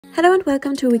Hello and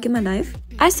welcome to a week in my life.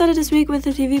 I started this week with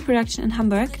a TV production in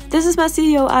Hamburg. This is my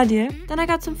CEO Adil. Then I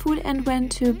got some food and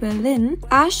went to Berlin.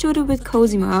 I shooted with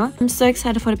Cosima. I'm so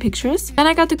excited for the pictures. Then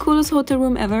I got the coolest hotel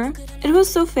room ever. It was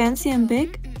so fancy and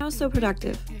big. I was so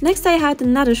productive. Next I had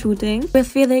another shooting with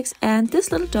Felix and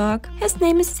this little dog. His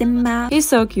name is Simba. He's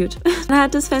so cute. I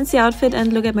had this fancy outfit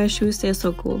and look at my shoes, they're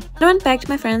so cool. I went back to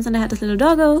my friends and I had this little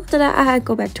doggo. So that I had to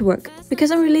go back to work.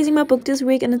 Because I'm releasing my book this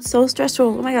week and it's so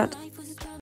stressful. Oh my god.